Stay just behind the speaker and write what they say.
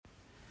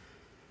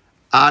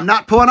I'm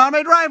not pulling on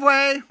my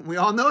driveway. We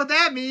all know what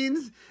that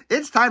means.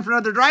 It's time for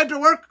another Drive to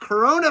Work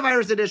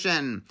Coronavirus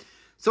Edition.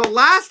 So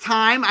last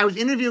time I was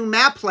interviewing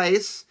Matt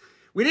Place.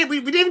 We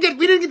didn't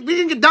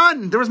get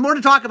done. There was more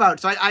to talk about.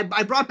 So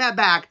I brought Matt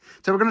back.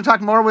 So we're going to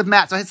talk more with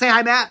Matt. So say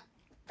hi, Matt.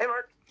 Hey,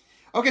 Mark.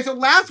 Okay, so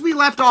last we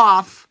left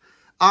off,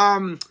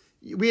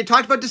 we had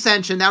talked about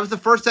Dissension. That was the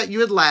first set you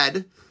had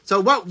led. So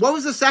what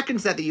was the second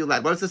set that you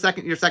led? What was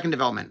your second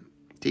development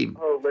team?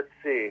 Oh, let's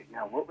see.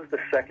 Now, what was the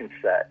second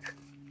set?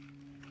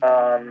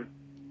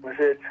 Was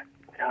it?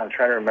 I'm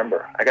trying to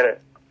remember. Do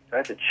I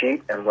have to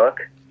cheat and look?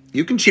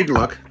 You can cheat and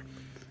look.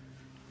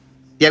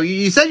 Yeah,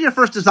 you said your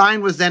first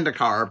design was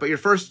Zendikar, but your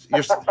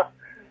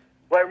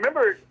Well, I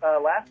remember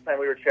last time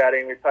we were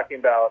chatting, we were talking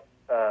about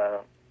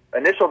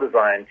initial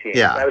design team.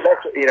 Yeah. I was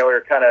actually, we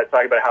were kind of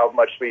talking about how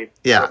much we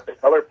worked the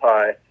Color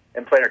Pie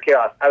and Planar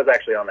Chaos. I was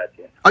actually on that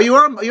team. Oh,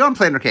 you're on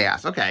Planar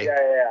Chaos. Okay.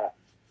 Yeah.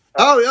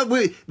 Oh,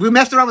 we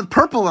messed around with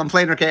purple on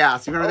Planar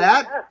Chaos. You remember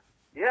that?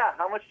 Yeah.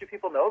 How much do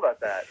people know about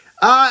that?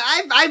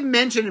 I've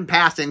mentioned in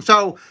passing.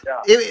 So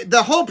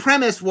the whole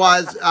premise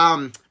was,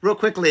 real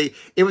quickly,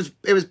 it was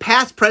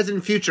past,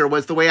 present, future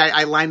was the way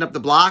I lined up the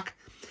block.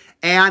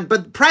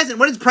 But present,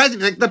 what is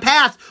present? Like the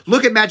past,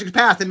 look at Magic's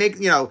past and make,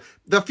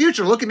 the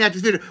future, look at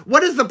Magic's future.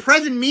 What does the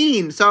present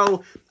mean?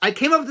 So I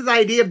came up with this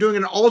idea of doing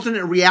an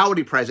alternate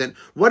reality present.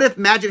 What if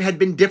Magic had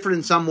been different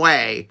in some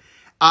way?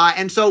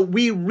 And so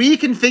we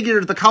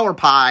reconfigured the color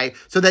pie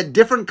so that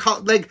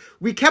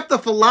we kept the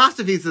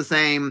philosophies the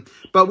same,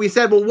 but we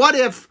said, well, what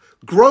if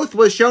growth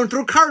was shown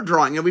through card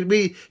drawing? And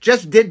we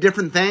just did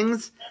different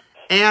things.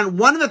 And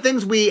one of the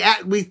things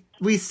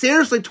we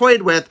seriously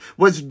toyed with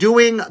was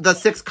doing the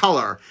 6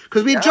 color.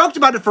 Because we joked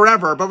about it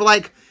forever, but we're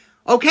like,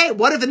 okay,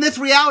 what if in this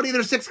reality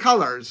there's 6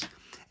 colors?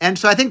 And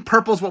so I think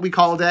purple's what we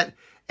called it.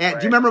 And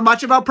do you remember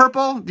much about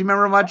purple? Do you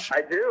remember much?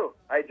 I do.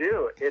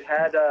 It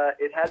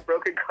had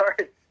broken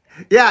cards.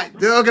 Yeah.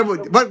 Okay.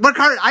 What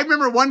card? I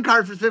remember one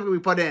card specifically we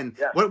put in.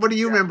 Yeah. What do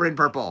you remember in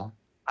purple?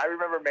 I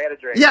remember Mana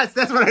Drain. Yes,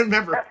 that's what I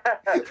remember.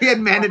 We had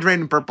Mana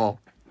Drain in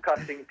purple.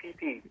 Costing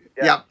PP.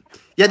 Yeah.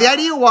 Yeah. The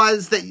idea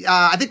was that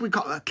I think we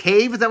call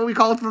cave. Is that what we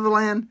call it for the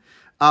land?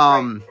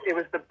 Right. It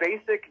was the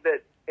basic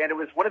and it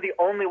was one of the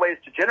only ways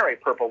to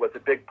generate purple. Was a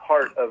big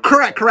part of.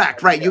 Correct.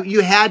 Right.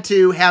 You had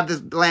to have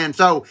this land,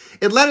 so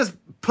it let us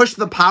push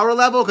the power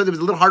level because it was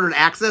a little harder to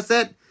access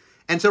it.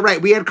 And so,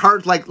 we had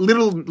cards like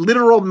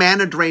literal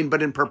Mana Drain,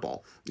 but in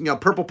purple.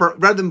 Purple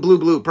rather than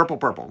blue,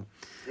 purple.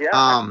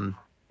 Yeah.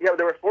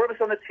 There were 4 of us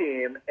on the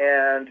team,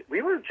 and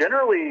we were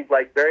generally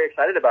very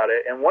excited about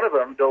it. And one of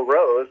them, Bill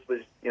Rose, was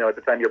at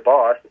the time your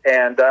boss,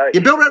 and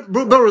Bill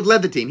Rose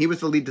led the team. He was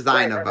the lead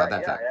designer of that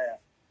time.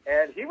 Yeah.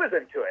 And he was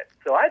into it,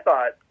 so I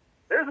thought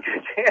there's a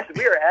good chance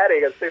we are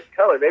adding a 6th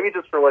color, maybe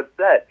just for one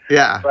set.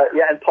 Yeah. But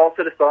and Paul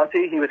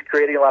Cidesanti, he was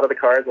creating a lot of the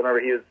cards. I remember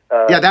he was.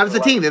 That was the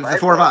team. It was the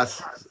 4 of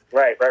us.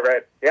 Right.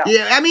 Yeah.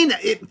 Yeah, I mean,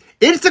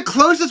 it's the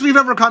closest we've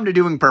ever come to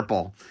doing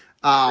purple.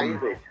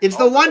 It's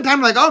the one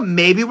time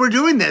maybe we're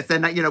doing this.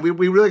 And, we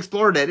really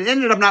explored it. It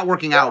ended up not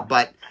working out,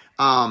 but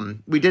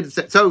we did.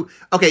 So,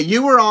 okay,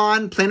 you were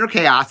on Planar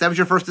Chaos. That was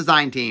your first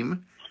design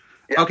team.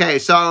 Yeah. Okay,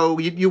 so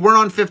you weren't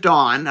on Fifth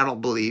Dawn, I don't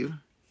believe.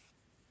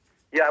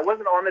 Yeah, I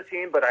wasn't on the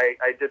team, but I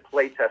did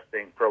play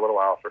testing for a little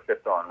while for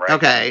Fifth Dawn, right?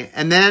 Okay,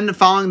 and then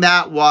following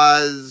that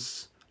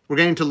we're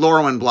getting to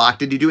Lorwyn Block.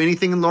 Did you do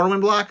anything in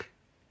Lorwyn Block?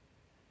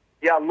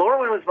 Yeah,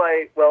 Lorwyn was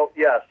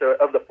so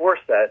of the 4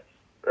 sets,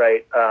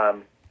 right,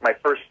 my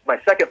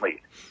second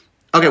lead.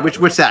 Okay,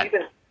 which set?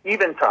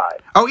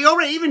 Eventide. Oh, you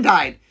already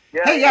Eventide.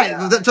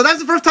 Yeah. So that's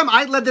the first time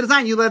I led the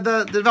design. You led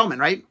the development,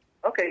 right?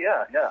 Okay,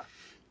 yeah.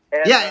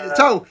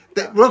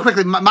 And, real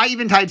quickly, my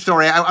Eventide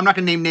story, I'm not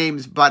going to name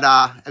names, but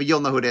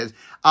you'll know who it is.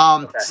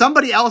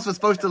 Somebody else was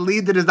supposed to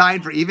lead the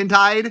design for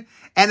Eventide,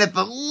 and at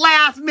the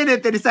last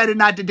minute, they decided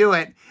not to do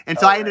it. And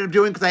so I ended up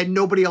doing it because I had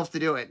nobody else to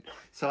do it.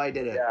 So I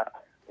did it. Yeah.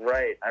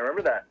 Right, I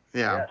remember that.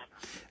 Yeah.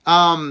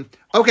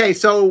 Okay,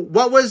 so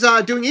what was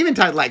doing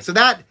Eventide like? So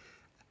that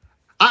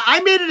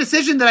I made a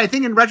decision that I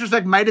think in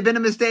retrospect might have been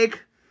a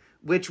mistake,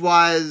 which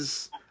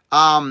was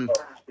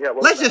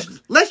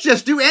let's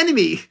just do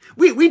enemy.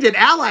 We did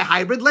ally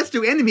hybrid. Let's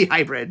do enemy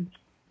hybrid.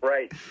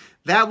 Right.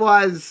 That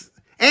was,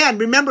 and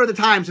remember the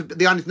times, so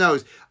the audience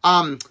knows.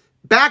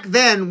 Back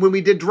then when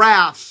we did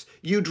drafts,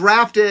 you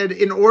drafted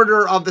in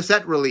order of the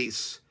set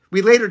release.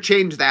 We later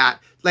changed that.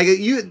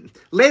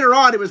 Later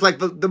on, it was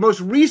the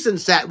most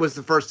recent set was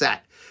the first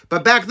set.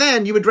 But back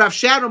then, you would draft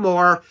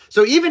Shadowmoor.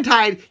 So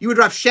Eventide, you would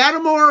draft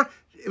Shadowmoor.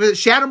 Was it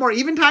Shadowmoor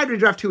Eventide, or you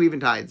draft 2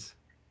 Eventides?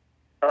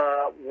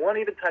 One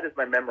Eventide is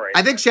my memory.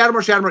 I think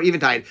Shadowmoor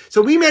Eventide.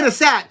 So we made a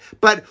set,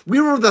 but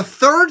we were the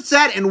 3rd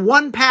set in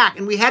 1 pack,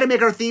 and we had to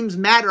make our themes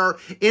matter.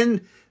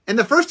 And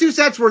the first 2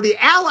 sets were the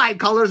allied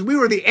colors. We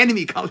were the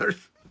enemy colors.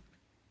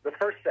 The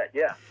first set,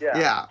 yeah.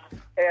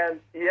 And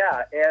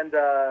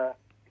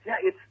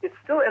it's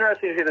still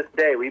interesting to hear this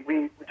day.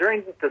 We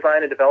during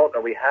design and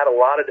development, we had a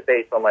lot of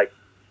debates on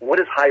what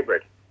is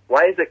hybrid?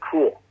 Why is it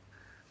cool?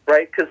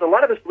 Right? Because a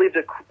lot of us believed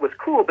it was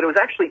cool, but it was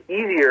actually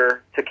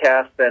easier to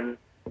cast than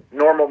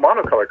normal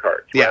monocolor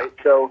cards. Yeah. Right?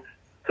 So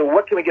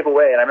what can we give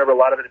away? And I remember a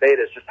lot of the debate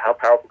is just how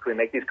powerful can we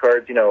make these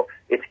cards? You know,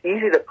 it's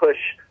easy to push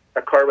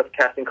a card with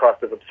casting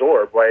cost of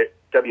Absorb, right?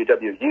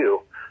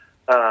 WWU.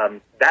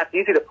 That's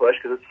easy to push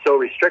because it's so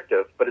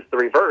restrictive, but it's the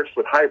reverse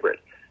with Hybrid.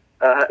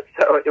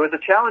 So it was a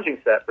challenging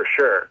set for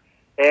sure.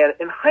 And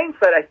in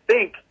hindsight, I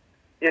think,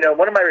 you know,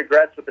 one of my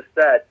regrets with the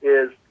set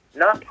is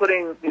not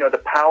putting, you know, the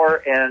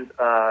power and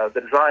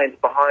the designs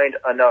behind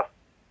enough,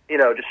 you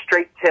know, just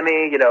straight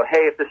Timmy, you know,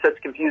 hey, if this set's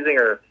confusing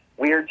or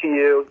weird to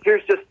you,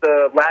 here's just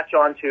the latch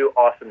on to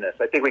awesomeness.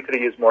 I think we could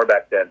have used more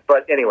back then.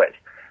 But anyways,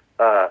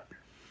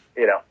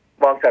 you know,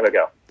 long time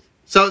ago.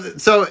 So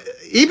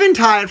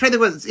Eventide, I'm trying to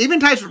think what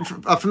Eventide's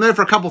familiar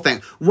for a couple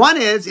things.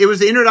 One is it was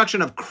the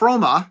introduction of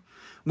Chroma,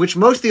 which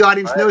most of the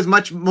audience knows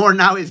much more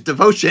now is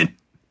Devotion.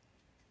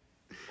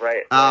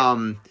 Right.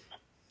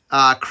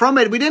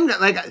 Chroma, we didn't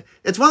like.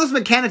 It's one of those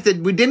mechanics that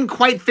we didn't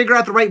quite figure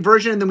out the right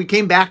version, and then we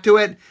came back to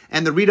it,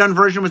 and the redone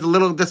version was a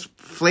little just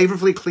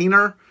flavorfully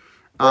cleaner.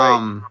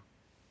 Right.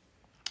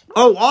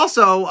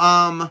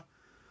 Also,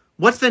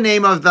 what's the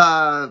name of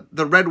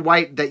the red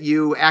white that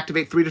you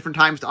activate 3 different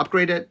times to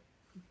upgrade it?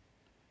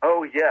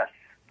 Oh yes,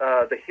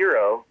 the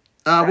hero.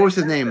 What was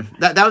his name?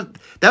 That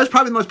was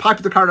probably the most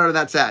popular card out of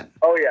that set.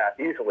 Oh yeah,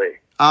 easily.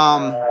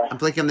 I'm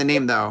blanking on the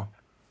name though.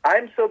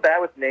 I'm so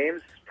bad with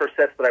names for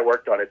sets that I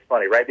worked on. It's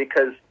funny, right?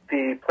 Because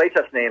the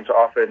playtest names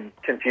often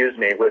confuse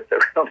me with the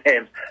real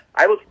names.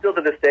 I will still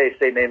to this day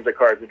say names of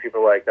cards, and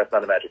people are like, "That's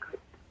not a Magic card."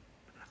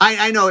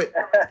 I know it.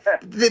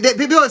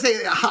 People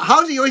say,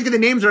 "How do you always get the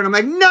names right?" I'm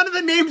like, none of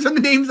the names are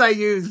the names I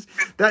use.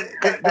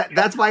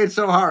 That's why it's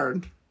so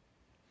hard.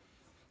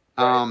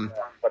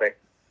 Funny.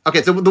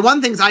 Okay, so the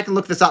one thing is I can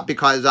look this up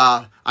because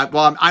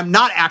I'm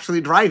not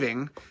actually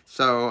driving,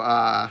 so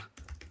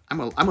I'm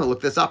gonna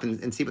look this up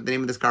and see what the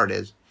name of this card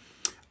is.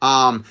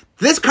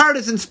 This card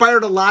has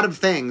inspired a lot of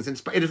things.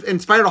 It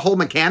inspired a whole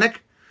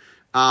mechanic.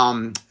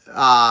 Brian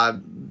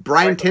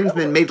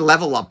Tinsman made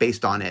Level Up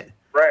based on it.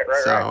 Right.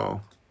 Right.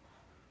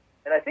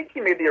 And I think he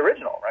made the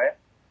original,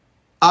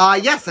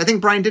 right? Yes, I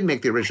think Brian did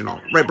make the original.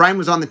 Right, Brian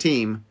was on the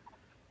team.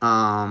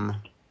 So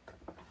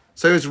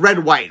it was red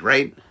white,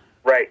 right?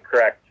 Right,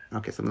 correct.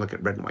 Okay, so let me look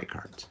at red and white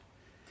cards.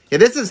 Yeah,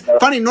 this is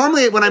funny.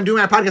 Normally, when I'm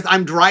doing my podcast,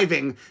 I'm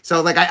driving,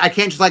 so like I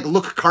can't just like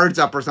look cards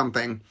up or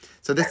something.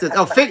 So this is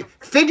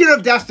Figure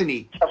of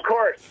Destiny. Of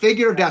course,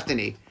 Figure of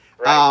Destiny.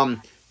 Right.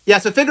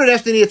 So Figure of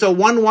Destiny. It's a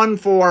 1/1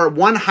 for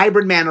 1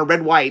 hybrid mana,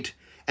 red white,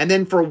 and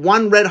then for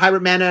 1 red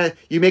hybrid mana,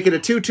 you make it a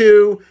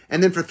 2/2,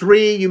 and then for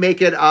 3 you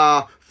make it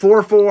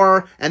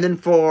 4/4, and then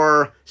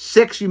for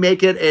 6 you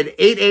make it an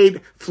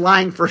 8/8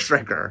 flying first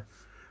striker.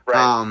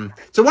 Right.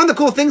 So one of the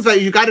cool things about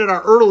it, you got it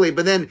out early,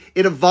 but then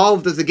it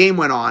evolved as the game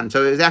went on,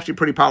 so it was actually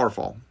pretty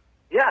powerful.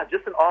 Yeah,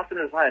 just an awesome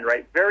design,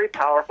 right? Very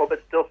powerful,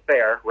 but still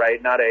fair,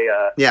 right? Not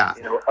a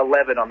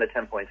 11 on the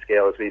 10-point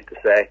scale, as we used to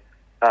say.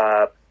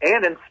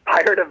 And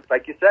inspired of,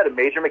 like you said, a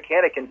major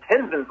mechanic in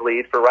Tinsman's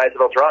lead for Rise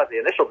of Eldrazi, the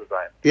initial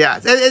design. Yeah,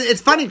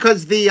 it's funny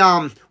because the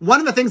one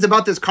of the things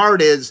about this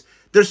card is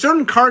there's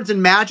certain cards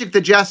in Magic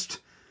that just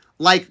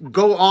like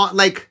go on,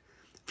 like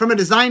from a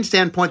design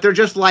standpoint, they're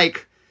just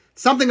like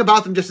something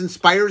about them just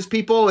inspires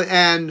people.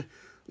 And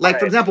like,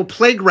 for example,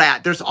 Plague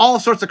Rat, there's all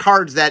sorts of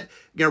cards that,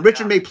 you know,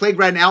 Richard made Plague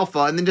Rat in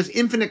Alpha, and then just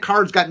infinite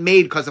cards got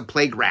made because of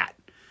Plague Rat.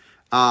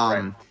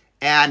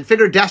 And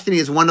Figure of Destiny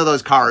is one of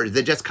those cards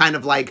that just kind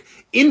of like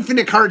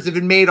infinite cards have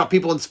been made of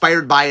people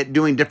inspired by it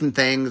doing different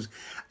things.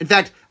 In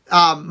fact,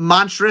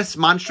 Monstrous,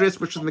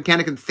 which is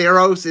mechanic in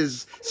Theros,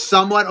 is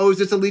somewhat owes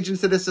its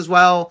allegiance to this as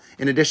well,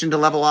 in addition to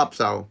Level Up.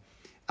 So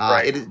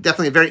it is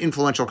definitely a very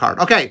influential card.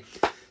 Okay,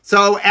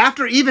 so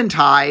after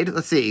Eventide,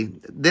 let's see,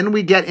 then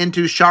we get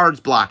into Shards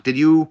block. Did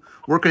you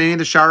work on any of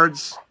the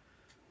Shards?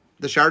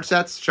 The Shard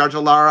sets? Shards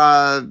of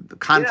Alara,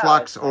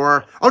 Conflux,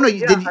 or... Oh, no,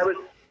 you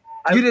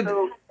did...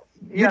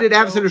 You did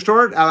Adversary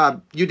Restored?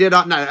 You did...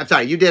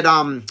 you did...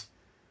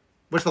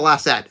 what's the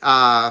last set?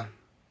 Alara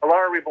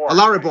Reborn.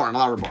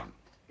 Alara Reborn.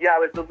 Yeah, I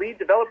was the lead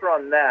developer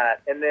on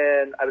that, and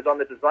then I was on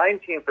the design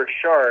team for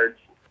Shards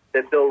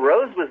that Bill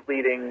Rose was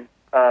leading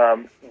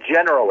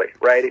generally,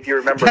 right? If you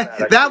remember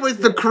that. That was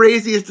the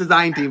craziest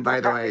design team,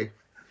 by the way.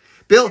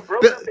 Bill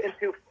broke up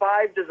into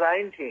 5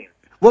 design teams.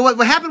 Well,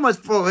 what happened was,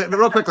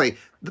 real quickly,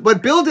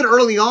 what Bill did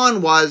early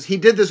on was he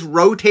did this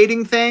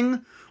rotating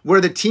thing where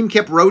the team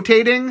kept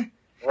rotating.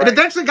 Right. It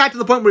eventually got to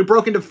the point where we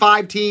broke into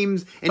 5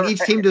 teams and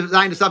each team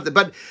designed something.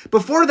 But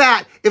before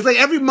that, it's like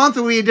every month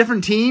it would be a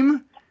different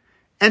team.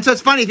 And so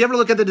it's funny, if you ever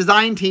look at the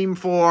design team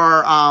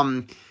for,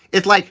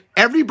 it's like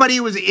everybody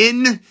was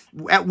in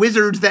at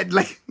Wizards that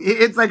like,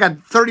 it's like a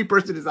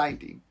 30-person design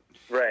team.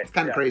 Right. It's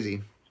kind of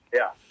crazy.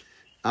 Yeah.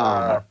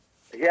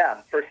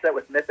 First set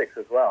with Mythics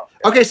as well.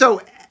 Okay,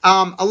 so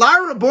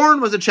Alara Reborn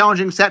was a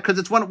challenging set because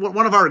it's one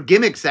of our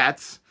gimmick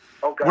sets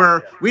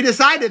where we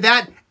decided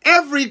that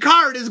every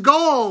card is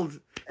gold.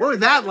 What was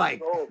that like?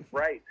 Gold,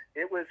 right.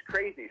 It was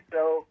crazy.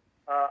 So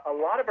a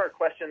lot of our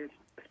questions,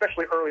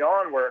 especially early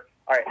on, were,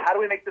 all right, how do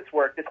we make this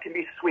work? This can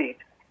be sweet.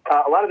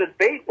 A lot of the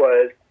debate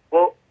was,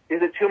 well,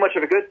 is it too much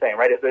of a good thing,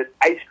 right? Is it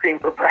ice cream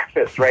for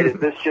breakfast, right? Is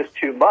this just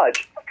too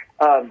much?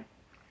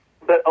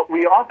 but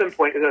we often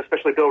point,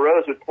 especially Bill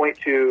Rose would point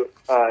to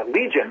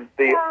Legion,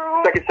 the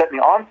second set in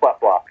the Onslaught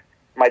block.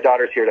 My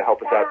daughter's here to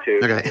help us out too.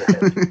 Okay.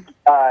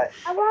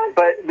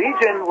 But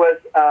Legion was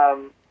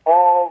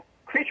all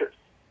creatures,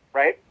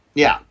 right?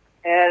 Yeah.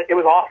 And it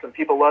was awesome.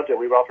 People loved it.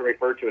 We often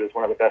referred to it as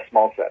one of the best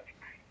small sets.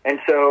 And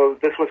so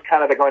this was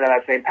kind of going down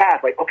that same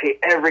path. Like, okay,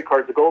 every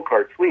card's a gold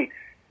card. Sweet.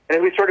 And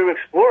as we started to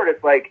explore it,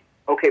 it's like,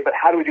 okay, but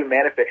how do we do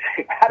mana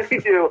fixing? How do we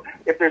do,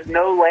 if there's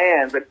no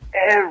lands and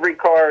every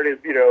card is,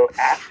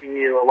 asking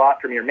you a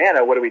lot from your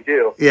mana, what do we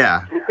do?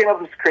 Yeah. We came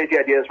up with these crazy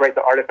ideas, right?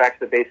 The artifacts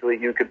that basically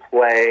you could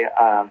play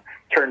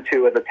turn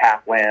 2 as a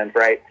tap land,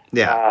 right?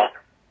 Yeah.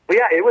 But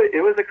yeah, it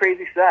was a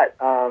crazy set.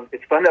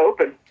 It's fun to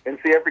open and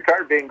see every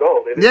card being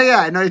gold.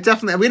 Yeah, no, it's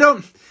definitely. We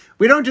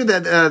don't do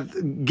the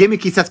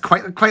gimmicky sets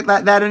quite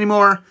that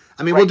anymore.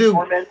 I mean, right, we'll do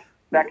Torment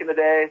back in the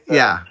day. So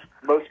yeah.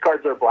 Most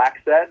cards are black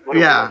set.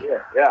 Yeah.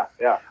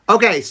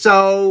 Okay,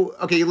 so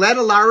you led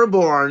Alara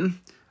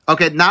Reborn.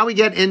 Okay, now we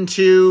get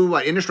into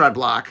Innistrad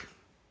block. Is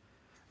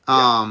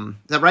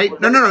that right?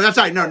 No, I'm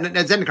sorry. No,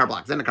 Zendikar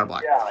block.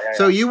 Yeah.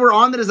 So you were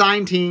on the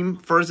design team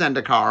for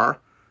Zendikar.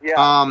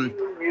 Yeah.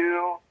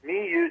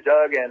 You,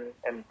 Doug, and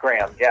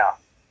Graham. Yeah.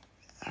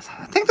 I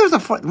think there was a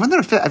fourth. Wasn't there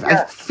a fifth?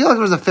 I feel like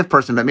there was a fifth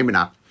person, but maybe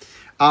not.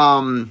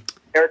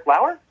 Eric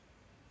Lauer?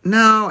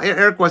 No,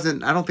 Eric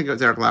wasn't. I don't think it was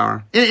Eric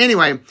Lauer.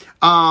 Anyway,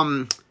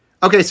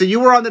 okay, so you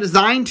were on the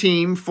design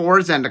team for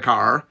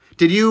Zendikar.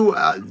 Did you,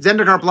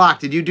 Zendikar block,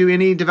 did you do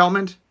any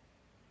development?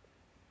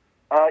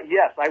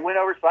 Yes, I went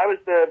over. So I was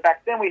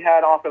back then we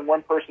had often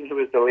one person who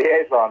was the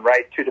liaison,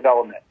 right, to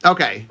development.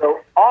 Okay. So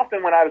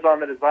often when I was on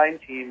the design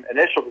team,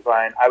 initial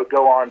design, I would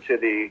go on to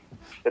the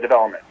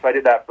development. So I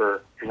did that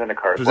for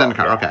Zendikar. For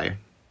Zendikar, okay.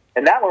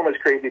 And that one was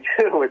crazy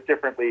too, with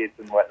different leads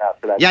and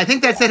whatnot for that. Yeah, I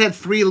think that set had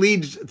 3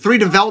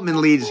 development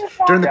leads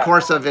during the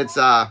course of its.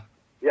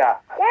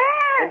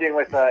 Ending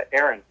with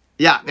Aaron.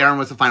 Yeah, Aaron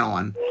was the final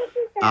one.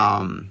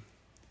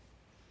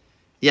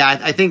 Yeah,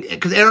 I think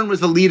because Aaron was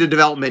the lead of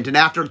development, and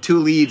after 2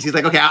 leads, he's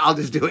like, "Okay, I'll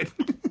just do it."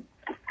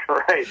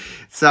 Right.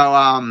 So,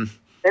 and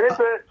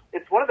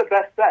it's one of the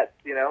best sets,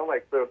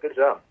 so good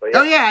job. But,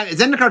 Oh yeah,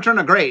 Zendikar turned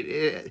out great.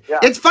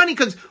 It's funny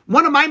because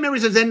one of my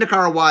memories of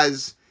Zendikar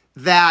was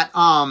that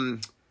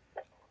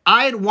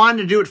I had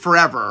wanted to do it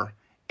forever,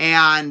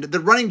 and the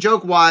running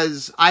joke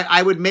was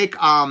I would make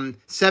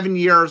 7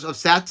 years of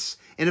sets,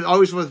 and it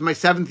always was my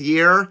 7th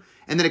year,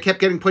 and then it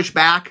kept getting pushed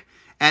back.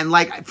 And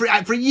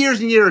for years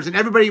and years, and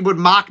everybody would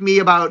mock me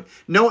about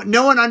no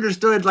one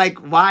understood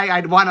why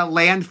I'd want a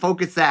land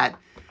focus set,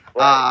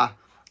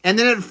 and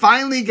then it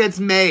finally gets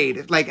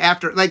made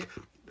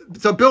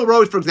so Bill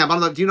Rose, for example, I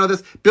don't know, do you know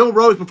this? Bill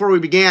Rose, before we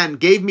began,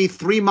 gave me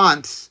 3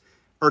 months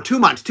or 2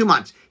 months.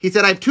 He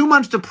said I have 2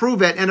 months to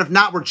prove it, and if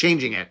not, we're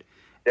changing it.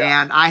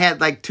 Yeah. And I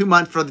had 2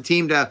 months for the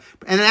team to,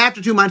 and then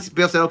after 2 months,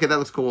 Bill said, okay, that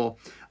looks cool.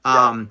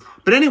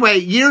 But anyway,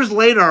 years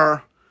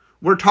later,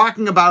 we're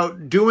talking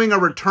about doing a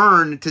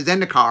return to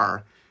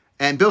Zendikar.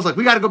 And Bill's like,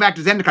 we got to go back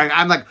to Zendikar.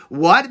 I'm like,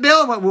 what,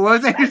 Bill? What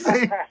was that you're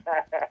saying?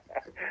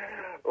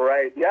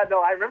 Right. Yeah,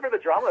 no, I remember the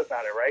drama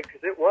about it, right?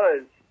 Because it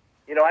was,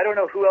 I don't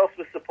know who else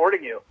was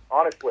supporting you,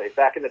 honestly,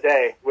 back in the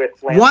day with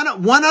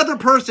land. One other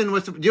person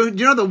was, do you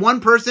know the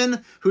one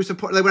person who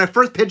supported, when I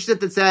first pitched it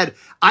that said,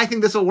 I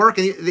think this will work,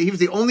 and he was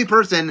the only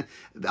person,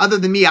 other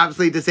than me,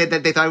 obviously, to say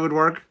that they thought it would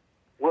work?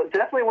 Well, it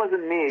definitely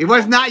wasn't me. It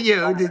was not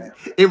you.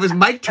 It was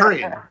Mike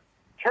Turian.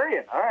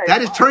 Turian, all right.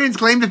 That is Turian's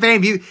claim to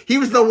fame. He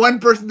was the one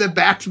person that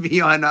backed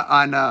me on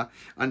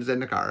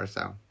Zendikar.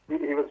 So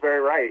he was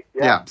very right.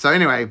 Yeah. So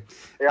anyway,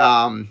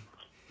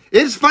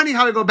 it's funny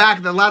how I go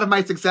back to a lot of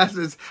my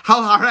successes.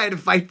 How hard I had to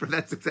fight for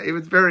that success. It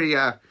was very.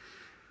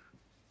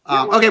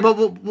 Okay, but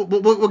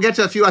we'll get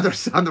to a few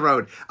others on the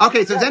road.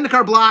 Okay, so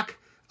Zendikar block.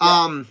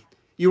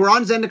 You were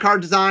on Zendikar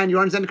design. You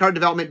were on Zendikar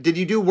development. Did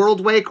you do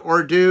World Wake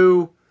or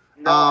do?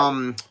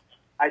 No,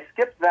 I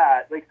skipped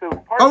that. Were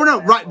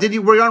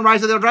you on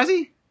Rise of the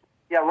Eldrazi?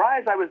 Yeah,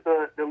 Rise, I was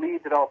the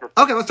lead developer.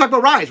 Okay, let's talk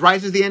about Rise.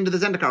 Rise is the end of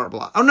the Zendikar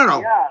block. Oh,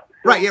 no. Yeah.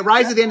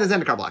 Rise is the end of the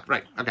Zendikar block.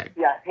 Right, okay.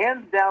 Yeah,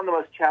 hands down the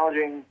most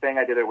challenging thing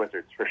I did at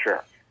Wizards, for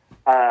sure.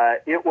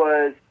 It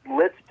was,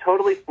 let's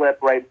totally flip,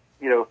 right?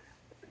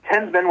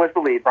 Tensman was the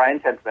lead, Brian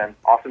Tensman,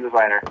 awesome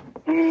designer.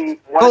 Wait,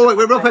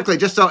 real quickly,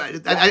 just so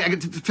I can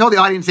fill the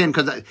audience in,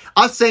 because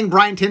us saying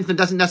Brian Tensman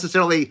doesn't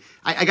necessarily,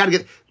 I got to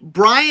get,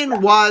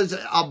 Brian was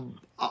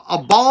a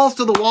balls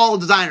to the wall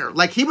designer.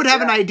 He would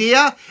have an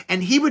idea,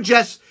 and he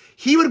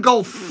would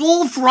go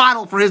full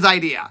throttle for his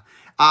idea.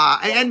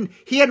 And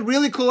he had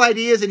really cool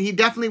ideas, and he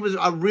definitely was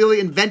a really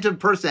inventive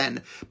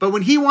person. But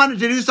when he wanted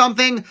to do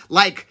something,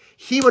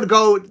 he would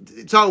go,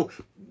 so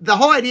the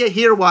whole idea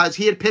here was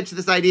he had pitched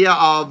this idea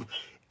of,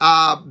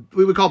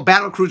 we would call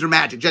battle cruiser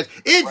magic.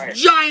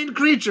 Giant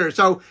creatures.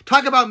 So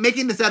talk about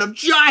making this out of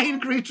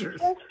giant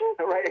creatures.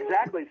 Right,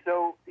 exactly.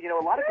 So,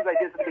 a lot of his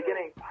ideas in the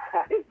beginning,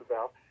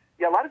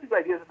 a lot of his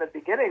ideas in the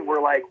beginning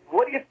were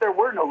what if there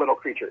were no little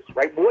creatures,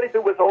 right? What if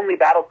it was only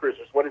battle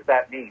cruisers? What does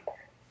that mean?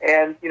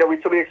 And,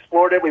 we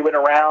explored it. We went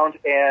around,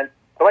 and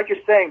But like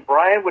you're saying,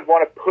 Brian would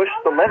want to push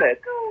the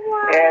limit,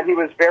 and he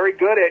was very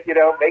good at,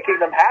 making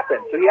them happen.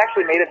 So he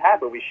actually made it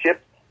happen. We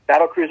shipped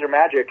Battlecruiser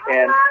Magic,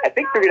 and I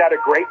think figured out a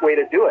great way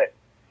to do it.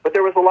 But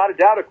there was a lot of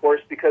doubt, of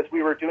course, because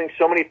we were doing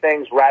so many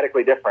things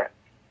radically different,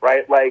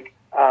 right? Like,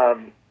 what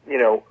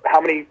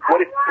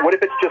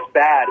if it's just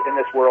bad in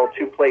this world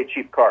to play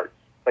cheap cards?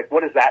 Like,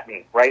 what does that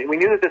mean, right? And we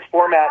knew that this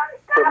format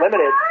for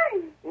limited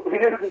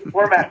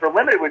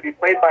would be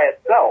played by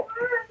itself.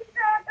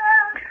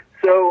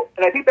 So,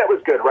 and I think that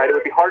was good, right? It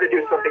would be hard to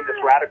do something this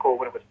radical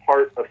when it was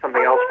part of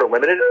something else for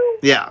limited.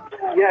 Yeah.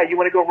 Yeah, you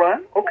want to go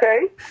run?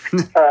 Okay.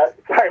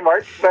 Sorry,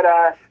 Mark.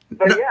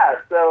 But yeah,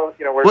 so,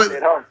 we're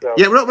at home. So.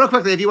 Yeah, real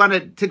quickly, if you want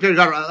to take your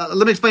daughter,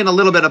 let me explain a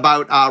little bit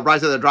about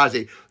Rise of the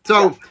Eldrazi.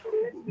 So,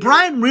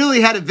 Brian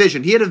really had a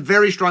vision. He had a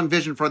very strong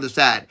vision for the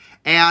set.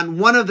 And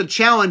one of the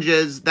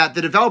challenges that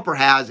the developer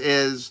has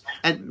is,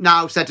 and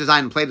now set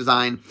design and play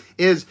design,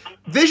 is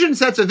vision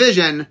sets a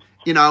vision,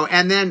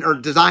 and then, or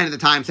design at the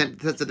time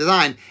sets a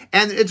design.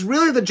 And it's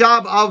really the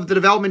job of the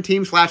development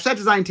team / set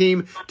design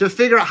team to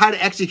figure out how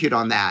to execute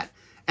on that.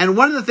 And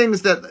one of the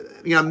things that,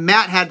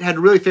 Matt had to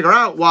really figure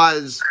out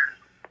was,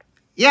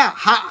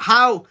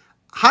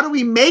 how do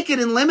we make it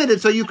in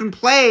limited so you can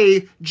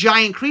play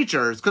giant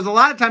creatures? Because a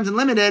lot of times in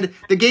limited,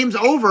 the game's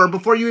over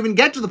before you even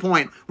get to the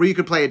point where you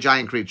could play a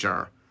giant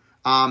creature.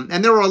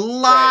 And there were a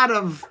lot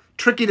of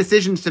tricky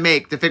decisions to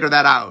make to figure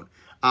that out.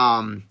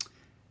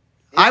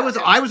 I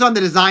was on the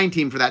design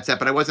team for that set,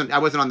 but I wasn't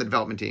on the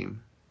development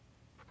team.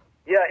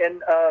 Yeah,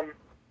 and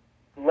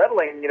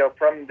leveling,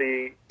 from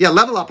the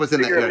Level Up was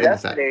in the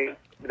set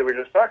that we were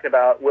just talking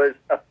about was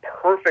a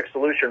perfect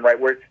solution, right?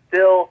 Where it's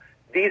still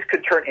these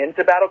could turn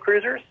into battle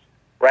cruisers,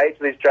 right?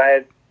 So these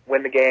giant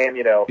win the game,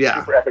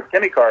 super epic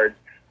Timmy cards,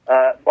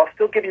 while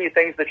still giving you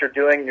things that you're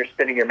doing and you're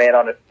spending your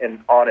mana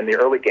in the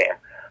early game.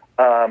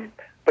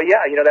 But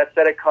yeah, that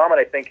set at common,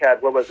 I think,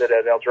 had, what was it,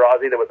 at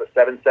Eldrazi, there was a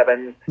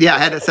 7/7. Yeah, it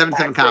had a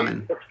 7/7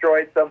 common.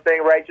 Destroyed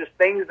something, right? Just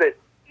things that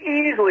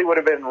easily would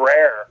have been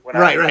rare when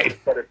I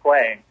started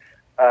playing.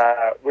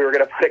 We were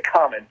going to put it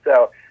common.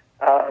 So,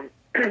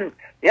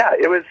 yeah,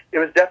 it was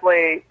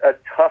definitely a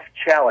tough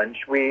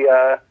challenge.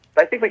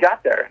 I think we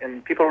got there,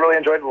 and people really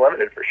enjoyed the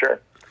limited for sure.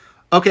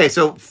 Okay,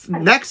 so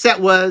next set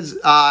was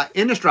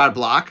Innistrad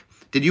block.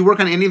 Did you work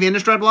on any of the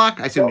Innistrad block?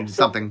 I assume you did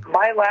something.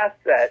 My last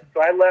set,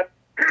 so I left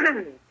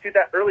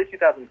early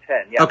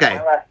 2010. Yeah, okay.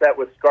 My last set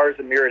was Scars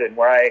of Mirrodin,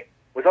 where I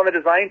was on the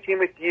design team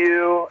with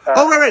you.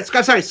 Right.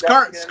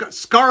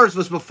 Scars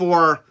was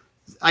before.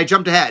 I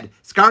jumped ahead.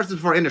 Scars was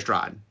before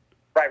Innistrad.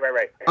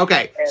 Right.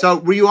 Okay, so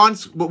were you on?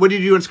 What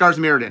did you do in Scars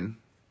of Mirrodin?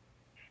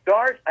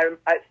 Scars.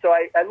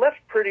 I left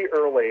pretty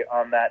early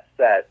on that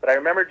set, but I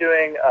remember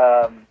doing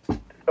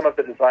some of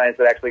the designs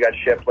that actually got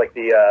shipped, like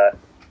the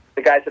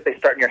guys that they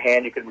start in your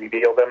hand, you could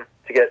reveal them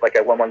to get like a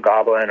 1/1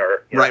 goblin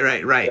or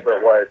right. whatever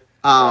it was.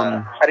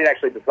 I didn't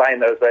actually design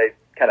those. I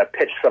kind of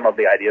pitched some of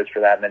the ideas for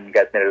that, and then you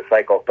guys made it a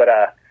cycle. But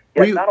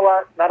not a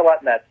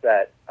lot in that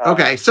set.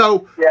 Okay,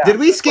 so did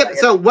we skip?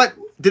 So what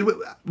did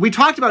we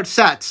talked about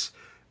sets?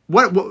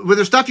 What were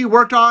there stuff you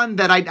worked on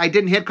that I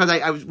didn't hit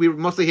because we were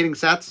mostly hitting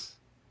sets?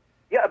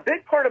 Yeah, a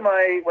big part of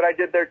what I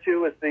did there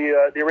too was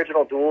the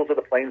original Duels of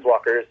the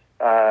Planeswalkers.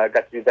 Got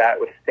to do that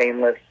with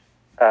Stainless.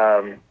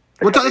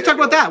 Let's talk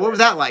about that. What was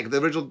that like?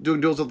 The original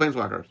doing Duels of the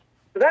Planeswalkers.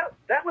 So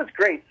that was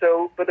great.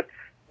 So, but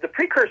the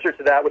precursor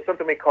to that was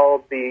something we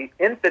called the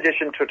Nth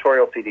Edition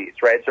tutorial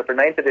CDs, right? So for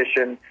 9th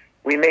edition,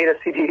 we made a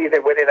CD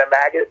that went in a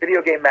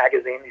video game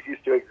magazine. These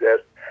used to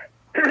exist.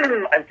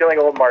 I'm feeling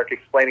old, Mark,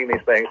 explaining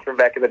these things from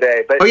back in the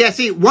day. But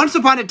see, once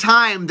upon a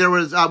time, there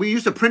was we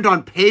used to print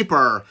on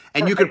paper,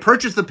 and you could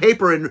purchase the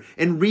paper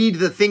and read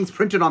the things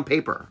printed on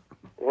paper.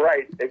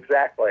 Right,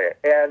 exactly.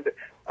 And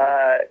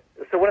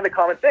so one of the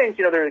common things,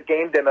 there are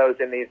game demos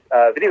in these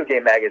video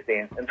game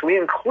magazines, and so we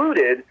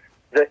included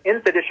the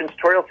Nth Edition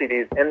tutorial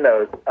CDs in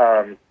those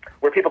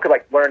where people could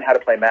learn how to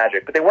play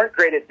Magic, but they weren't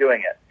great at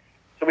doing it.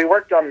 So we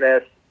worked on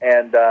this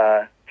and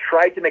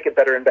tried to make it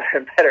better and better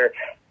and better.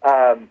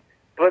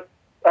 But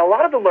a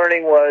lot of the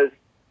learning was,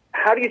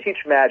 how do you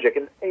teach Magic?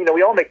 And,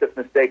 we all make this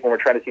mistake when we're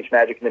trying to teach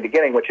Magic in the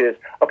beginning, which is,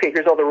 okay,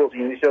 here's all the rules.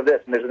 You need to know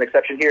this, and there's an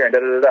exception here, and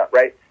da-da-da-da,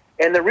 right?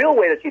 And the real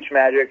way to teach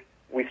Magic,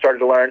 we started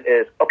to learn,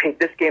 is, okay,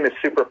 this game is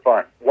super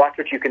fun. Watch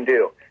what you can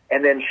do.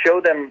 And then show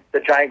them the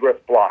Giant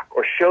Growth block,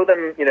 or show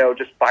them,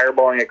 just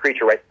fireballing a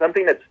creature, right?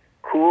 Something that's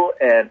cool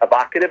and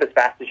evocative as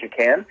fast as you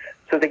can,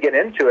 so they get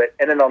into it,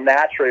 and then they'll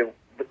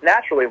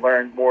naturally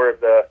learn more of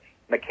the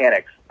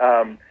mechanics.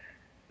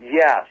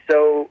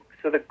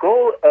 So the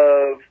goal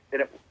of,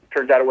 and it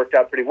turns out it worked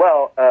out pretty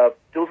well,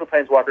 Duels of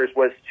Planeswalkers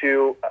was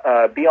to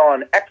be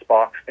on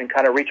Xbox and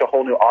kind of reach a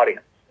whole new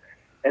audience.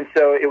 And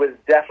so it was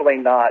definitely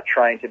not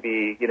trying to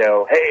be, hey,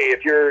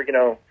 if you're,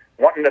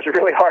 wanting this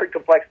really hard,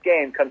 complex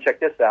game, come check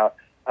this out.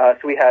 So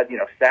we had,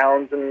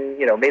 sounds and,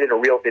 made it a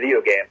real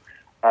video game.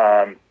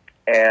 So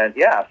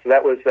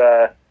that was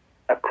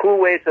a cool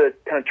way to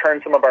kind of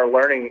turn some of our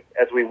learning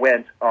as we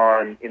went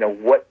on,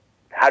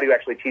 how do you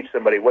actually teach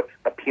somebody what's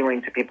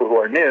appealing to people who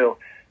are new.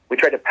 We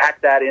tried to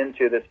pack that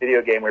into this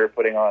video game we were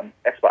putting on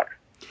Xbox.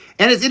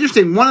 And it's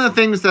interesting. One of the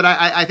things that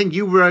I think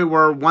you really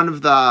were one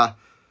of the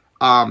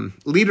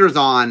leaders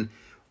on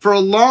for a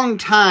long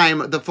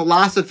time, the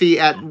philosophy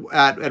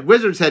at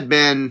Wizards had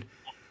been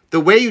the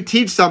way you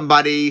teach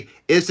somebody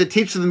is to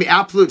teach them the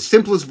absolute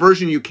simplest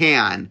version you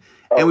can.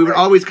 And we would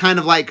always kind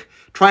of like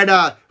try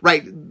to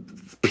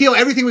peel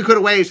everything we could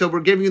away, so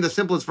we're giving you the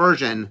simplest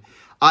version.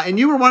 And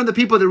you were one of the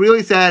people that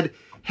really said,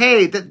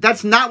 hey,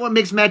 that's not what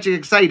makes Magic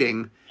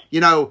exciting. You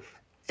know,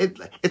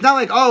 it's not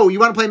like, oh, you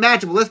want to play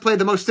Magic, well, let's play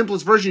the most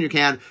simplest version you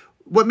can.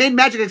 What made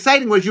Magic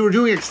exciting was you were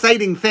doing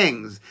exciting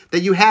things,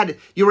 that you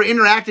were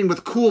interacting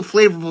with cool,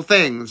 flavorful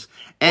things.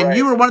 And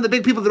you were one of the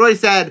big people that always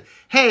said,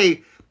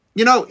 hey,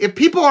 you know, if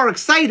people are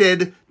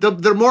excited,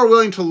 they're more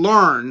willing to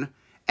learn.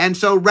 And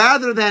so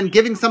rather than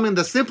giving someone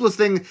the simplest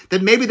thing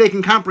that maybe they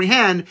can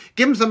comprehend,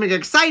 give them something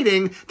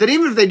exciting that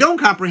even if they don't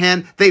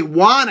comprehend, they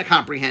want to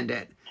comprehend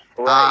it.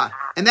 Right.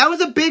 And that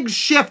was a big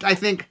shift, I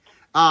think.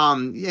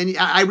 And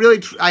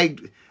I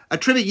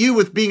attribute you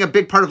with being a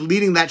big part of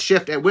leading that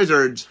shift at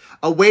Wizards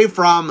away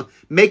from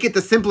make it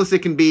the simplest it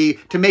can be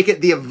to make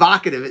it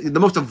the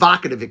most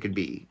evocative it could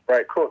be.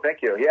 Right. Cool.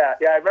 Thank you. Yeah.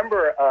 I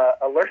remember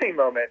a learning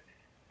moment.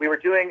 We were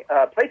doing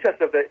a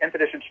playtest of the Nth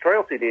Edition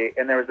Tutorial CD,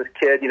 and there was this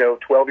kid,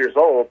 12 years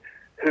old,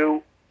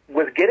 who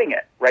was getting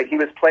it, right? He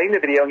was playing the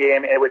video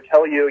game, and it would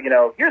tell you,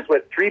 here's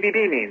what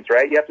 3BB means,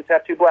 right? You have to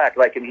tap 2 black,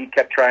 and he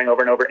kept trying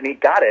over and over, and he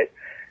got it.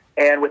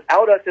 And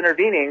without us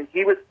intervening,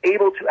 he was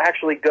able to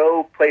actually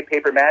go play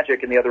Paper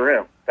Magic in the other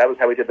room. That was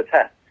how we did the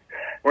test.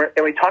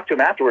 And we talked to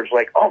him afterwards,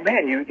 like, oh,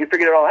 man, you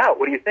figured it all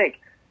out. What do you think?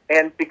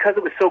 And because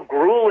it was so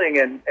grueling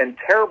and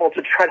terrible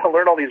to try to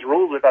learn all these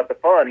rules without the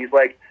fun, he's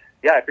like,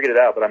 yeah, I figured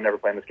it out, but I'm never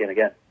playing this game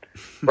again.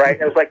 Right?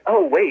 And it was like,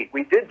 oh, wait,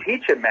 we did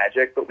teach him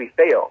Magic, but we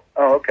failed.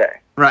 Oh, okay.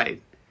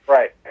 Right.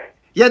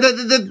 Yeah,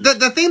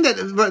 the thing that,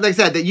 like I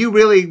said, that you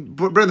really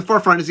bring to the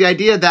forefront is the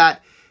idea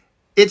that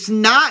it's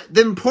not,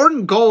 the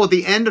important goal at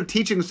the end of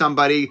teaching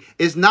somebody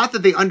is not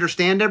that they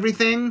understand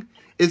everything,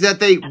 is that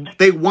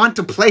they want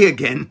to play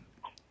again.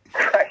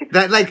 Right.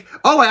 That like,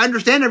 oh, I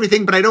understand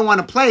everything, but I don't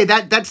want to play.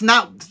 That's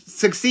not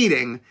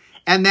succeeding.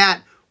 And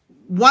that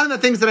one of the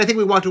things that I think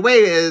we walked away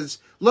is,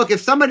 look,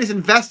 if somebody's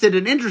invested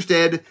and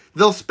interested,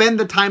 they'll spend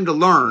the time to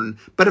learn.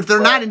 But if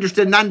they're not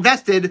interested, not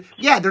invested,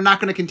 yeah, they're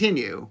not going to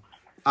continue.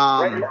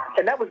 Right.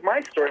 And that was my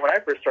story when I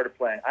first started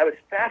playing. I was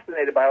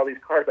fascinated by all these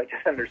cards I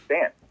didn't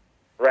understand,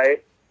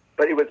 right?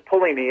 But it was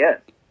pulling me in,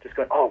 just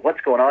going, oh,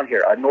 what's going on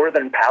here? A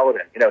Northern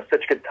Paladin,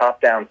 such good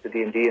top-downs to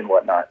D&D and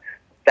whatnot.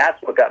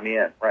 That's what got me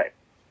in, right?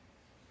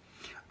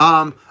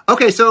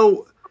 Okay,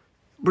 so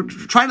we're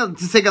trying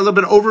to take a little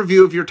bit of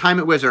overview of your time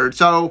at Wizard.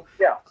 So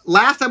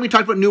last time we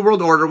talked about New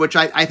World Order, which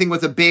I think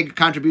was a big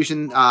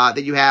contribution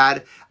that you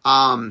had.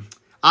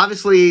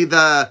 Obviously,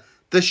 the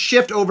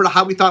shift over to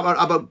how we thought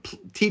about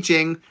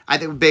teaching, I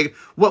think was big.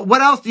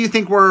 What else do you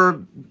think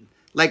were,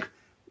 like,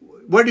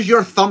 what is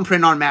your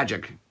thumbprint on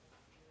Magic?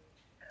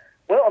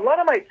 Well, a lot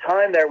of my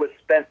time there was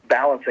spent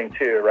balancing,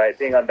 too, right?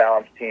 Being on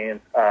balanced teams.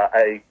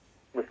 I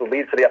was the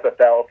lead for the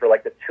FFL for,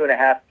 like, the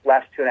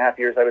last 2.5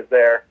 years I was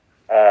there.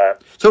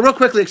 So real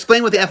quickly,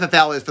 explain what the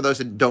FFL is for those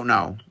that don't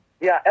know.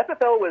 Yeah,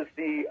 FFL was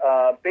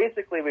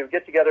basically we would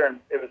get together, and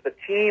it was the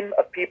team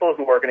of people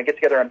who were going to get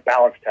together and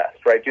balance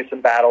test, right? Do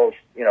some battles,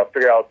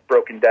 figure out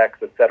broken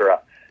decks,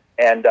 etc.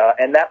 And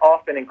that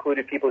often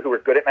included people who were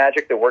good at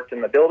Magic that worked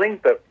in the building,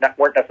 but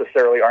weren't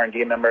necessarily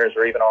R&D members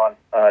or even on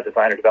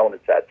design or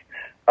development sets.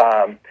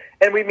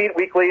 And we meet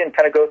weekly and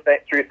kind of go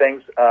through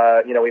things.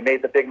 We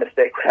made the big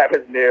mistake when I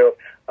was new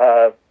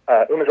of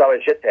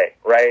Umezawa Jitte,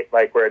 right?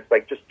 Like where it's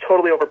like just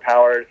totally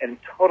overpowered and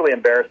totally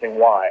embarrassing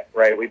why,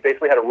 right? We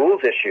basically had a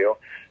rules issue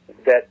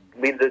that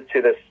leads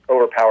to this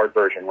overpowered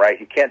version, right?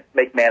 You can't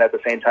make mana at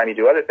the same time you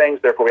do other things.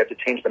 Therefore, we have to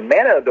change the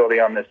mana ability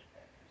on this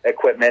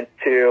equipment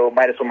to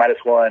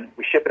 -1/-1.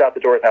 We ship it out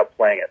the door without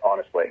playing it,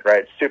 honestly,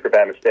 right? Super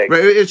bad mistake.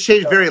 Right, it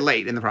changed very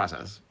late in the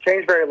process.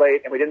 Changed very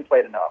late, and we didn't play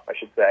it enough, I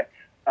should say.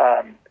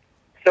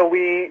 So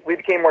we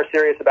became more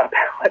serious about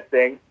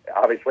balancing,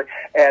 obviously.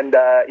 And,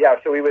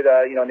 so we would,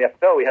 in the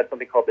FFL, we had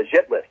something called the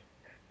JIT list,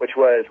 which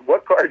was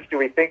what cards do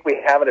we think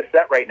we have in a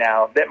set right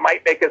now that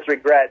might make us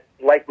regret,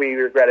 like we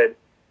regretted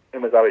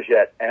Umezawa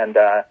Jit. And,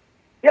 so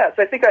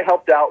I think I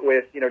helped out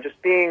with,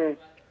 just being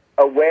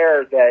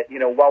aware that,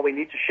 while we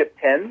need to ship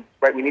 10,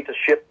 right, we need to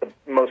ship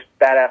the most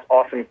badass,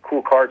 awesome,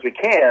 cool cards we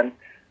can,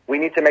 we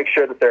need to make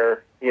sure that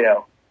they're,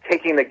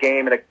 taking the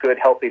game in a good,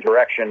 healthy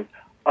direction,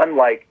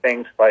 unlike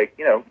things like,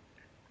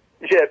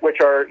 Jit, which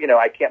are,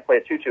 I can't play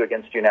a 2/2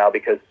 against you now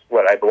because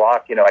I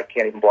block, I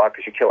can't even block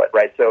because you kill it,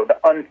 right? So the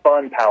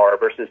unfun power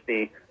versus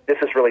this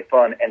is really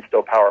fun and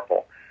still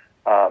powerful.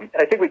 And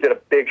I think we did a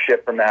big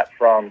shift from that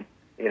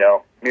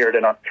mirrored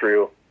it up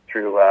through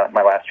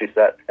my last 2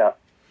 sets, yeah.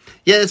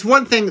 Yeah, it's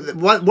one thing,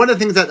 one of the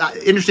things that's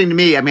interesting to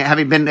me, I mean,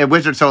 having been at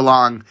Wizard so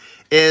long,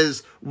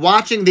 is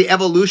watching the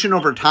evolution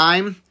over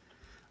time,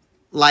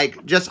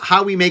 like just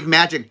how we make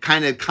Magic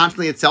kind of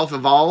constantly itself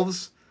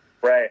evolves.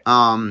 Right.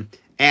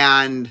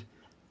 And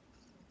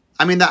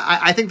I mean,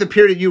 I think the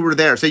period you were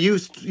there. So you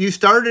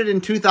started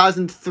in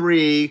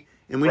 2003,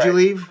 and when did you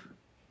leave?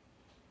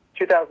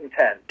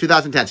 2010.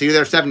 2010. So you're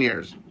there 7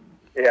 years.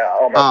 Yeah,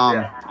 almost.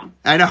 Yeah.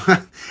 I know.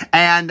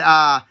 And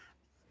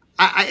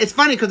it's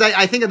funny because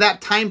I think of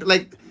that time,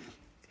 like,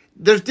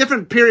 there's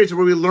different periods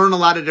where we learn a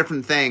lot of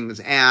different things.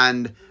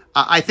 And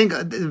I think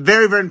a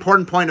very, very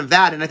important point of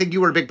that, and I think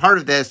you were a big part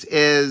of this,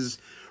 is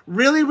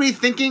really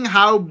rethinking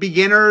how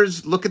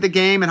beginners look at the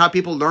game and how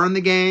people learn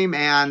the game.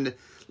 And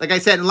like I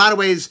said, in a lot of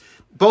ways,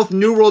 both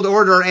New World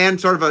Order and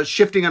sort of a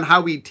shifting on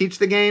how we teach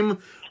the game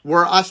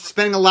were us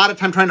spending a lot of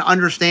time trying to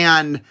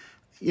understand,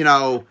 you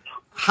know,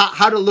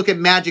 how to look at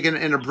Magic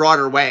in a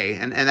broader way.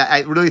 And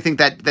I really think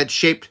that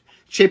shaped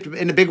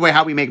in a big way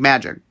how we make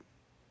Magic.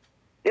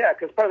 Yeah,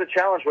 because part of the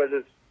challenge was,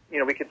 you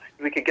know, we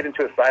could get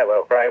into a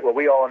silo, right? Well,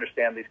 we all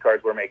understand these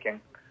cards we're making,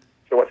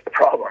 so what's the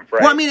problem,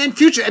 right? Well, I mean, in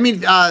future,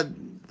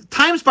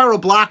 Time Spiral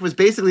Block was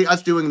basically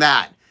us doing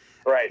that.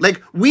 Right.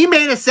 Like, we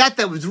made a set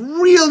that was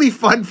really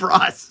fun for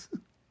us.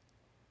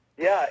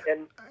 Yeah,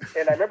 and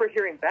I remember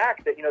hearing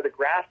back that, you know, the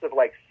graph of,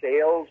 like,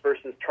 sales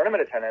versus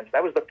tournament attendance,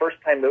 that was the first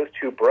time those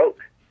two broke,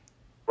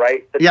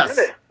 right? The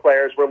tournament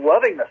players were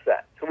loving the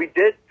set. So we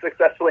did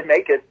successfully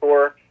make it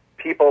for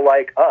people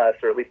like us,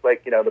 or at least,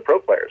 like, you know, the pro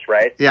players,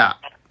 right? Yeah.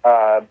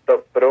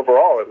 But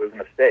overall, it was a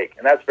mistake.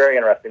 And that's very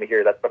interesting to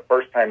hear. That's the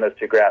first time those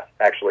two graphs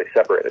actually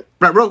separated.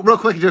 Right, real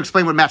quick to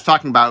explain what Matt's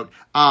talking about.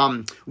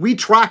 We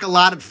track a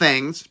lot of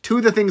things. Two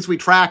of the things we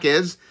track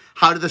is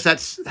how do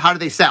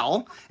they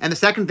sell? And the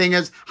second thing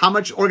is how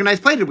much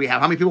organized play did we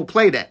have? How many people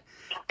played it?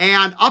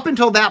 And up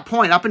until that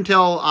point, up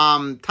until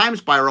Time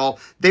Spiral,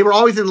 they were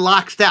always in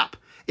lockstep.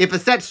 If a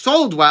set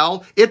sold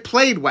well, it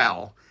played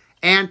well.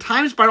 And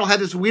Time Spiral had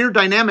this weird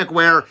dynamic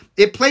where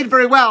it played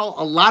very well.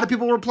 A lot of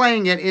people were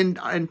playing it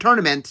in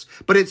tournaments,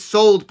 but it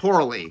sold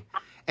poorly.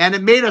 And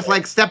it made us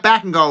like step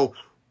back and go,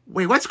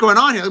 wait, what's going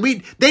on here?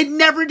 They'd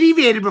never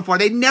deviated before.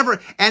 And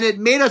it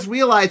made us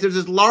realize there's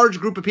this large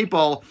group of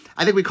people.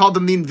 I think we called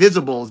them the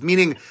Invisibles,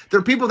 meaning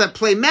they're people that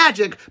play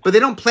Magic, but they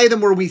don't play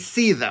them where we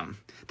see them.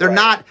 They're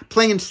not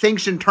playing in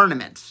sanctioned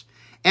tournaments.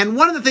 And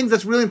one of the things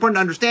that's really important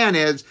to understand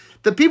is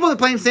the people that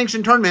play in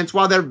sanctioned tournaments,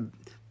 while they're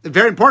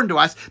very important to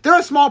us, they're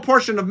a small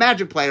portion of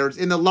Magic players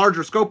in the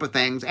larger scope of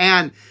things.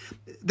 And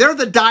they're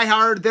the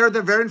diehard, they're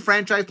the very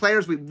franchise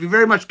players. We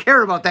very much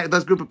care about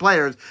those group of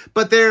players,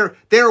 but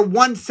they're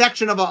one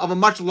section of a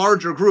much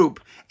larger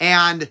group.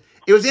 And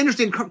it was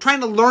interesting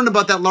trying to learn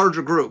about that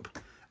larger group.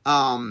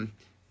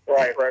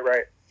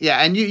 Right.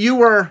 Yeah, and you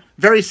were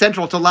very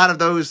central to a lot of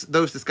those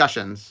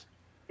discussions.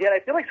 Yeah, and I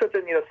feel like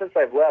something, you know, since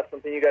I've left,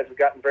 something you guys have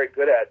gotten very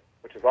good at,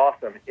 which is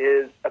awesome,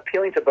 is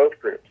appealing to both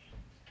groups,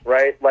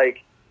 right?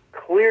 Like,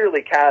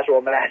 clearly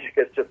casual Magic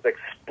has just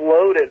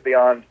exploded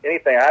beyond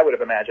anything I would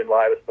have imagined while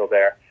I was still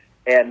there,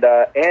 and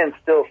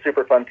still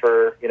super fun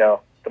for, you know,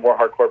 the more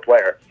hardcore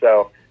player.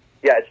 So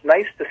yeah, it's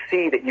nice to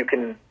see that you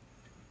can,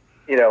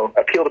 you know,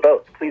 appeal to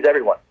both, please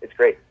everyone. It's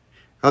great.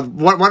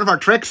 One of our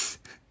tricks,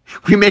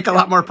 we make a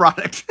lot more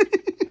product.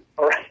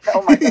 Right.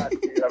 Oh my God,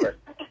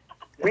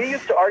 we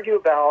used to argue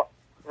about,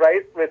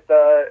 right, with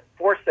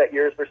 4 set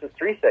years versus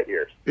 3 set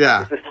years.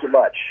 Yeah. Is this too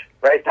much?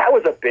 Right? That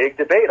was a big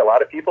debate. A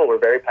lot of people were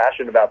very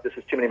passionate about this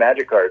is too many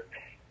Magic cards.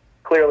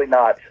 Clearly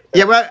not.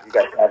 Yeah, well, you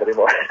guys have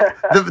anymore.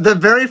 the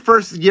very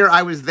first year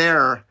I was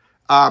there,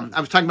 I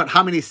was talking about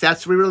how many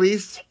sets we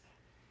released.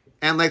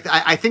 And like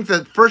I think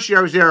the first year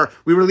I was there,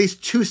 we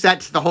released 2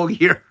 sets the whole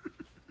year.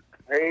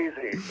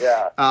 Crazy,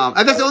 yeah.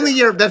 And that's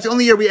the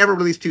only year we ever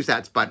released 2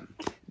 sets, but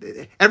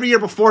every year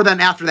before then,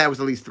 after that was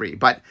at least 3.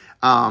 But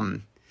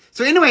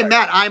so anyway,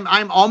 Matt,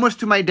 I'm almost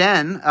to my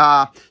den.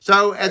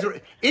 So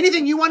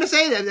anything you want to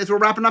say as we're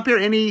wrapping up here?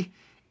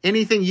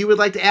 Anything you would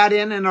like to add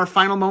in our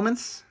final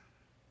moments?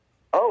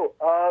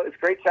 It's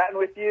great chatting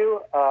with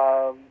you.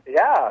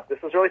 Yeah,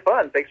 this was really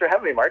fun. Thanks for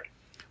having me, Mark.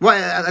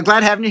 Well, I'm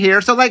glad having you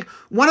here. So, like,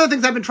 one of the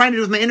things I've been trying to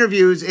do with my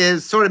interviews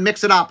is sort of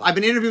mix it up. I've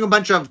been interviewing a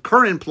bunch of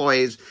current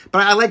employees,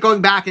 but I like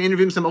going back and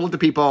interviewing some older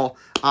people.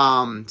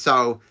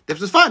 So this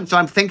was fun.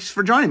 So thanks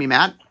for joining me,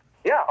 Matt.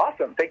 Yeah,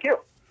 awesome. Thank you.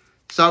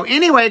 So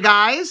anyway,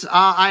 guys,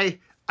 I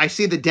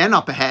see the den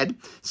up ahead.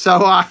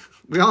 So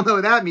we all know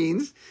what that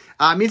means.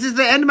 It means it's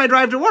the end of my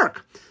drive to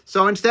work.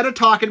 So instead of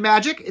talking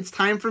Magic, it's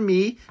time for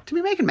me to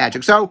be making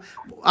Magic. So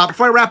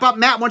before I wrap up,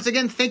 Matt, once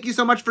again, thank you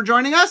so much for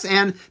joining us.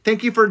 And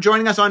thank you for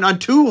joining us on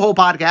 2 whole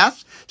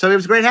podcasts. So it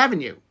was great having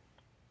you.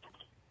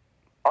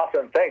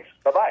 Awesome. Thanks.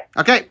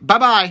 Bye-bye. Okay.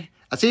 Bye-bye.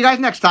 I'll see you guys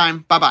next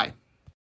time. Bye-bye.